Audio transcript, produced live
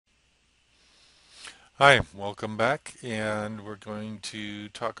Hi, welcome back, and we're going to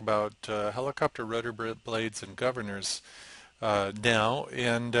talk about helicopter rotor blades and governors now.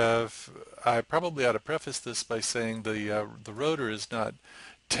 I probably ought to preface this by saying the rotor is not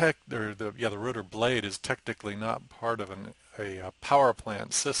the rotor blade is technically not part of a power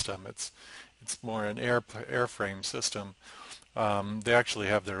plant system. It's more an airframe system. They actually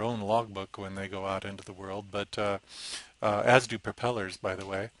have their own logbook when they go out into the world, but as do propellers, by the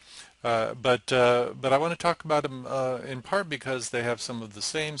way. But I want to talk about them in part because they have some of the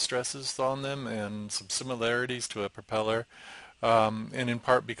same stresses on them and some similarities to a propeller, and in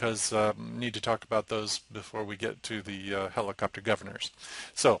part because need to talk about those before we get to the helicopter governors.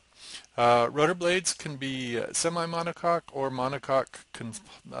 So, rotor blades can be semi-monocoque or monocoque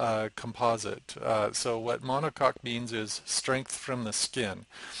composite. So what monocoque means is strength from the skin,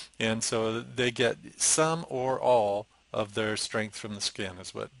 and so they get some or all of their strength from the skin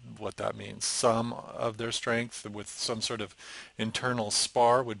is what that means. Some of their strength with some sort of internal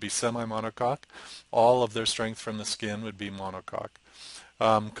spar would be semi-monocoque. All of their strength from the skin would be monocoque.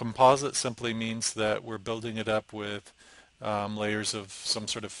 Composite simply means that we're building it up with layers of some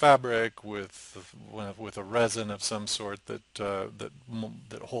sort of fabric with a resin of some sort that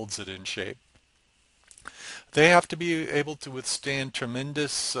holds it in shape. They have to be able to withstand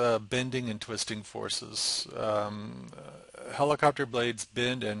tremendous bending and twisting forces. Helicopter blades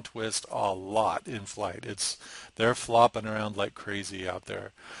bend and twist a lot in flight. They're flopping around like crazy out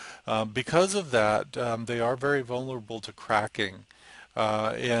there. Because of that, they are very vulnerable to cracking.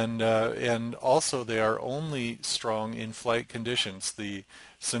 And also they are only strong in flight conditions. The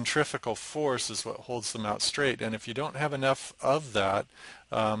centrifugal force is what holds them out straight, and if you don't have enough of that,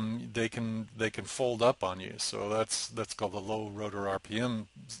 they can fold up on you. So that's called a low rotor RPM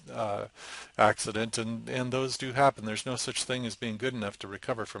accident, and those do happen. There's no such thing as being good enough to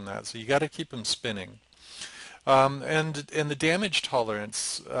recover from that. So you got to keep them spinning. And the damage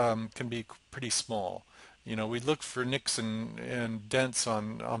tolerance can be pretty small. You know, we look for nicks and dents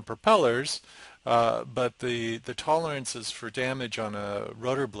on propellers, but the tolerances for damage on a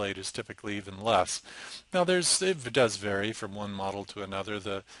rotor blade is typically even less. Now, it does vary from one model to another.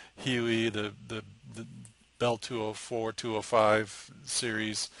 The Huey, the Bell 204, 205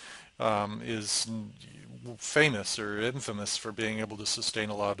 series is famous or infamous for being able to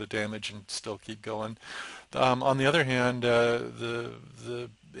sustain a lot of damage and still keep going. On the other hand, the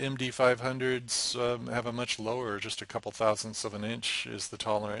MD500s have a much lower, just a couple thousandths of an inch is the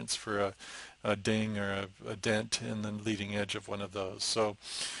tolerance for a ding or a dent in the leading edge of one of those. So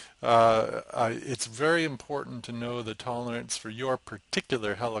it's very important to know the tolerance for your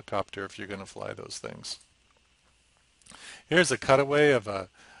particular helicopter if you're going to fly those things. Here's a cutaway of a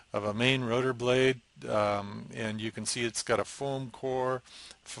main rotor blade, and you can see it's got a foam core,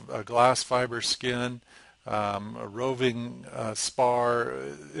 a glass fiber skin, a roving spar.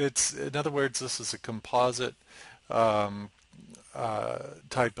 In other words, this is a composite type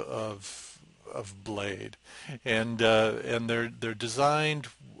of blade, and they're designed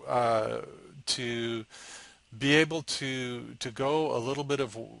to be able to go a little bit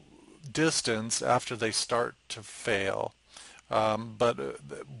of distance after they start to fail. But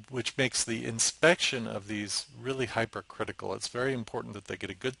which makes the inspection of these really hypercritical. It's very important that they get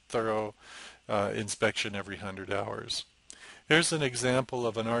a good, thorough inspection every 100 hours. Here's an example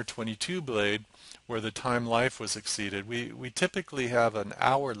of an R22 blade where the time life was exceeded. We typically have an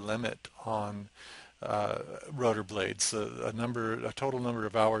hour limit on rotor blades, a total number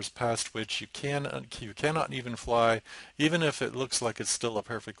of hours past which you cannot even fly, even if it looks like it's still a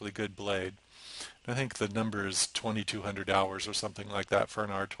perfectly good blade. I think the number is 2,200 hours or something like that for an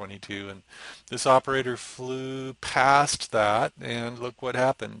R22, and this operator flew past that, and look what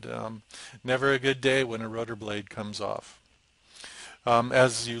happened. Never a good day when a rotor blade comes off.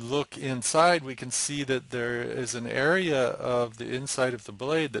 As you look inside, we can see that there is an area of the inside of the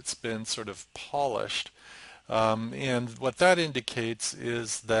blade that's been sort of polished. And what that indicates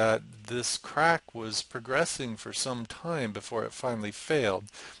is that this crack was progressing for some time before it finally failed.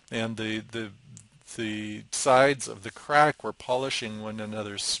 And the sides of the crack were polishing one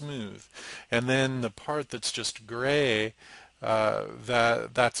another smooth. And then the part that's just gray,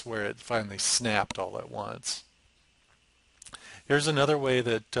 that's where it finally snapped all at once. Here's another way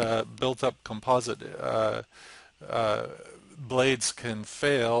that built-up composite blades can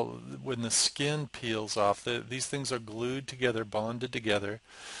fail when the skin peels off. These things are glued together, bonded together,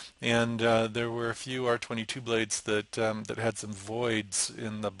 and there were a few R22 blades that had some voids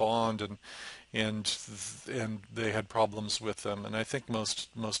in the bond, and they had problems with them. And I think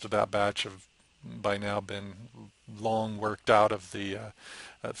most of that batch have by now been long worked out of the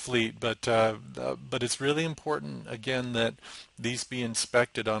fleet. But it's really important, again, that these be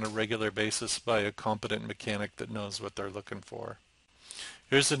inspected on a regular basis by a competent mechanic that knows what they're looking for.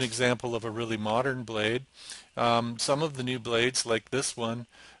 Here's an example of a really modern blade. Some of the new blades, like this one,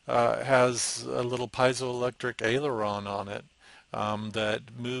 has a little piezoelectric aileron on it that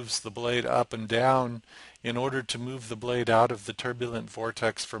moves the blade up and down in order to move the blade out of the turbulent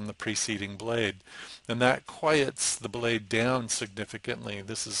vortex from the preceding blade. And that quiets the blade down significantly.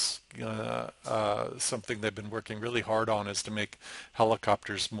 This is something they've been working really hard on, is to make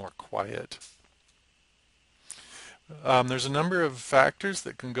helicopters more quiet. There's a number of factors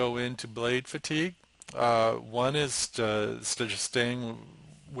that can go into blade fatigue. One is just staying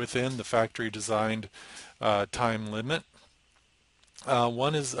within the factory designed time limit.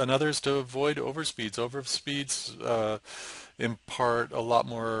 Another is to avoid overspeeds. Overspeeds impart a lot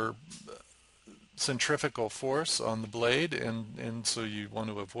more centrifugal force on the blade, and so you want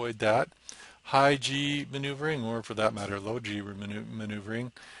to avoid that. High G maneuvering, or for that matter low G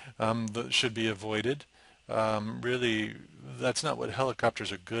maneuvering, that should be avoided. Really, that's not what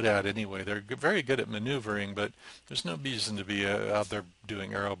helicopters are good at anyway. They're very good at maneuvering, but there's no reason to be out there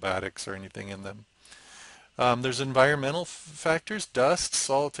doing aerobatics or anything in them. There's environmental factors, dust,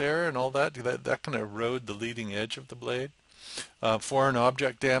 salt air, and all that can erode the leading edge of the blade. Foreign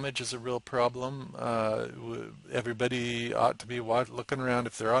object damage is a real problem. Everybody ought to be looking around.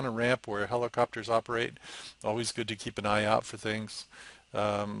 If they're on a ramp where helicopters operate, always good to keep an eye out for things.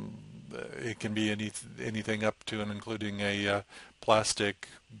 It can be anything up to and including a plastic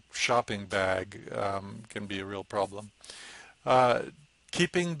shopping bag can be a real problem.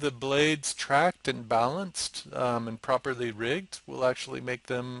 Keeping the blades tracked and balanced and properly rigged will actually make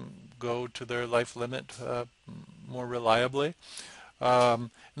them go to their life limit more reliably. And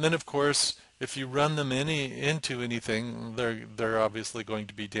then, of course, if you run them into anything, they're obviously going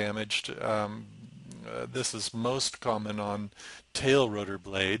to be damaged. This is most common on tail rotor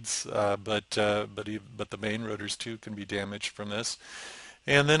blades, but the main rotors too can be damaged from this.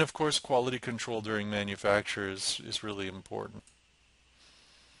 And then, of course, quality control during manufacture is really important.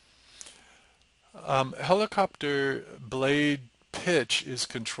 Helicopter blade pitch is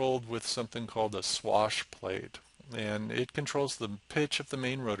controlled with something called a swash plate, and it controls the pitch of the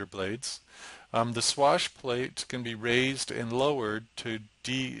main rotor blades. The swash plate can be raised and lowered to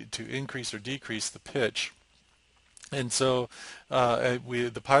increase or decrease the pitch. And so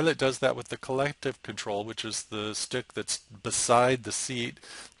the pilot does that with the collective control, which is the stick that's beside the seat.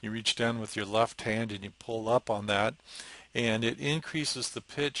 You reach down with your left hand and you pull up on that, and it increases the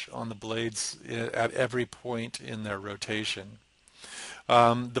pitch on the blades at every point in their rotation.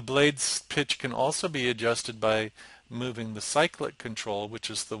 The blade's pitch can also be adjusted by moving the cyclic control, which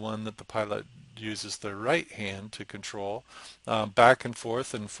is the one that the pilot uses their right hand to control, back and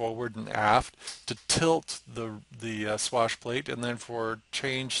forth and forward and aft to tilt the swash plate, and then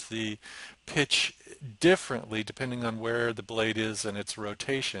change the pitch differently depending on where the blade is in its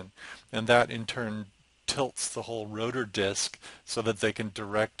rotation, and that in turn tilts the whole rotor disc so that they can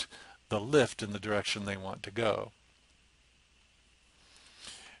direct the lift in the direction they want to go.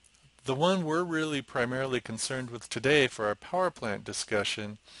 The one we're really primarily concerned with today for our power plant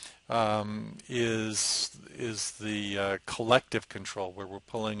discussion is the collective control, where we're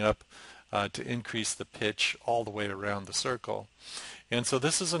pulling up to increase the pitch all the way around the circle. And so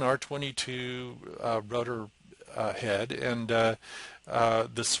this is an R22 rotor head, and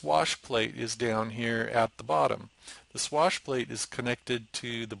the swash plate is down here at the bottom. The swash plate is connected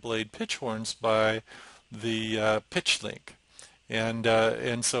to the blade pitch horns by the pitch link.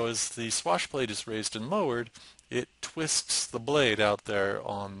 And so as the swash plate is raised and lowered, it twists the blade out there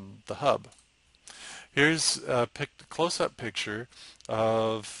on the hub. Here's a close-up picture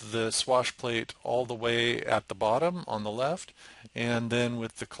of the swash plate all the way at the bottom on the left, and then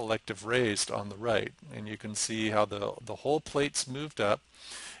with the collective raised on the right. And you can see how the whole plate's moved up,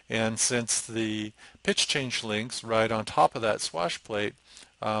 and since the pitch change links right on top of that swash plate,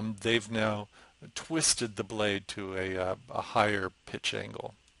 they've now twisted the blade to a higher pitch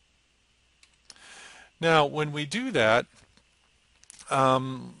angle. Now, when we do that,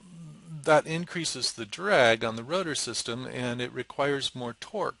 that increases the drag on the rotor system, and it requires more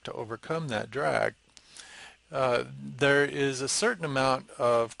torque to overcome that drag. There is a certain amount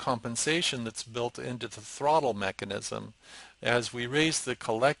of compensation that's built into the throttle mechanism. As we raise the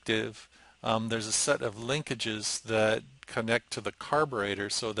collective, there's a set of linkages that connect to the carburetor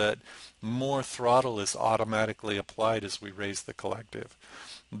so that more throttle is automatically applied as we raise the collective.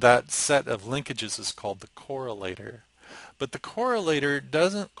 That set of linkages is called the correlator. but the correlator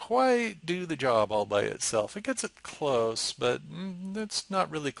doesn't quite do the job all by itself. It gets it close, but it's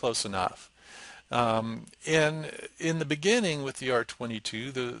not really close enough. And in the beginning with the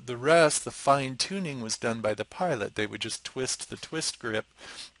R22, the rest, the fine tuning was done by the pilot. They would just twist the twist grip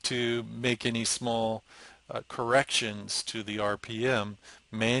to make any small corrections to the RPM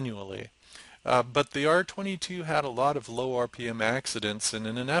manually. But the R22 had a lot of low RPM accidents, and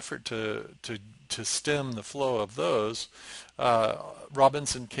in an effort to stem the flow of those, uh,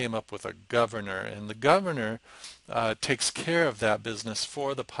 Robinson came up with a governor, and the governor takes care of that business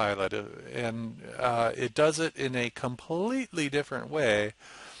for the pilot, and it does it in a completely different way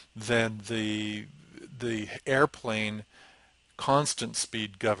than the airplane constant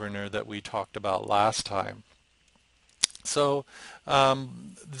speed governor that we talked about last time. So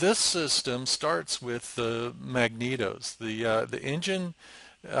this system starts with the magnetos. The engine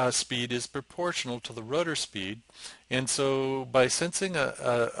speed is proportional to the rotor speed, and so by sensing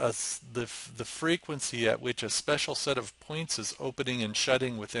the frequency at which a special set of points is opening and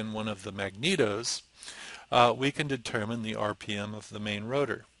shutting within one of the magnetos, we can determine the RPM of the main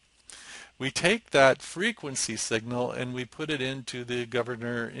rotor. We take that frequency signal and we put it into the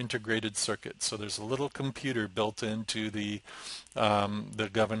governor integrated circuit. So there's a little computer built into the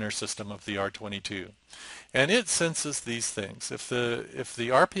governor system of the R22. And it senses these things. If the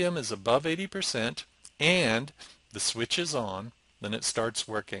RPM is above 80% and the switch is on, then it starts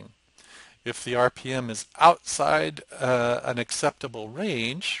working. If the RPM is outside an acceptable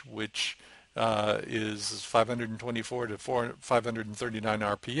range, which is 524 to 539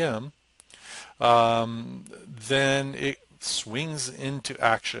 RPM, then it swings into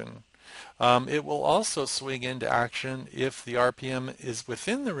action. It will also swing into action if the RPM is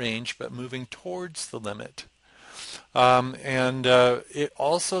within the range but moving towards the limit. And it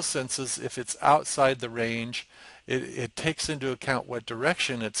also senses if it's outside the range, it takes into account what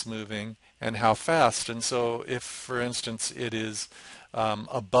direction it's moving and how fast. And so if, for instance, it is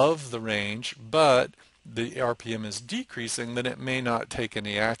above the range, but the RPM is decreasing, then it may not take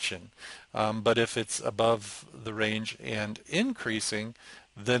any action. But if it's above the range and increasing,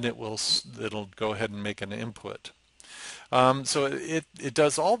 then it'll go ahead and make an input. So it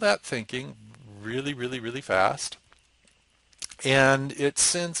does all that thinking really, really, really fast, and it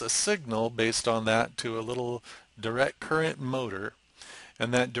sends a signal based on that to a little direct current motor,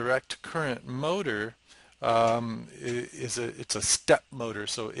 and that direct current motor it's a step motor,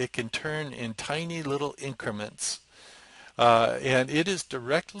 so it can turn in tiny little increments, and it is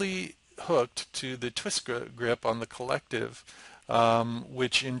directly hooked to the twist grip on the collective,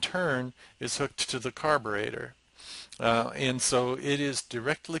 which in turn is hooked to the carburetor. And so it is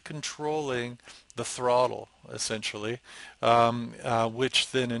directly controlling the throttle, essentially,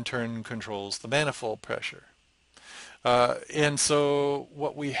 which then in turn controls the manifold pressure. And so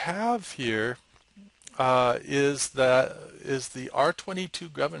what we have here is the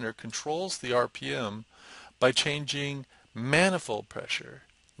R22 governor controls the RPM by changing manifold pressure,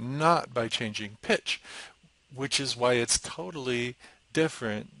 not by changing pitch, which is why it's totally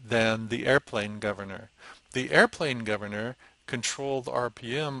different than the airplane governor. The airplane governor controlled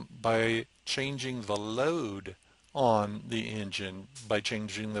RPM by changing the load on the engine, by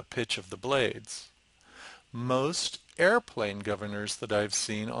changing the pitch of the blades. Most airplane governors that I've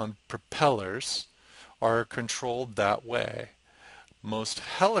seen on propellers are controlled that way. All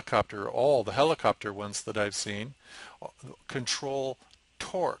the helicopter ones that I've seen, control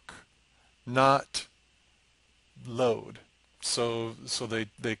torque, not load. So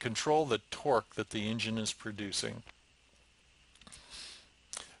they control the torque that the engine is producing.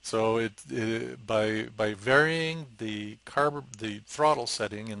 So by varying the throttle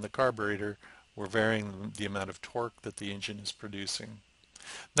setting in the carburetor, we're varying the amount of torque that the engine is producing.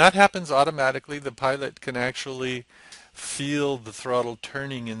 That happens automatically. The pilot can actually feel the throttle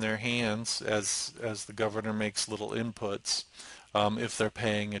turning in their hands as the governor makes little inputs, if they're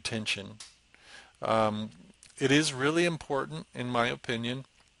paying attention. It is really important, in my opinion,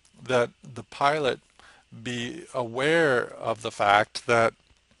 that the pilot be aware of the fact that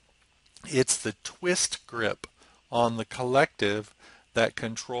it's the twist grip on the collective that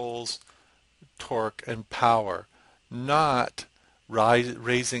controls torque and power, not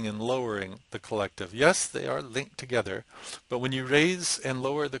raising and lowering the collective. Yes, they are linked together, but when you raise and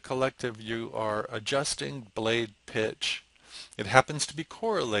lower the collective, you are adjusting blade pitch. It happens to be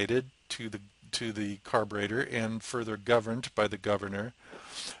correlated to the carburetor and further governed by the governor,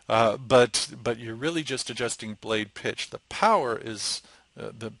 but you're really just adjusting blade pitch. The power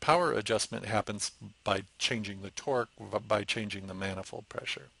adjustment happens by changing the torque, by changing the manifold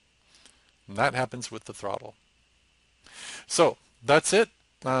pressure. And that happens with the throttle. So that's it.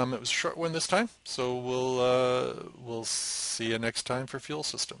 It was a short one this time, so we'll see you next time for fuel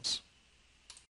systems.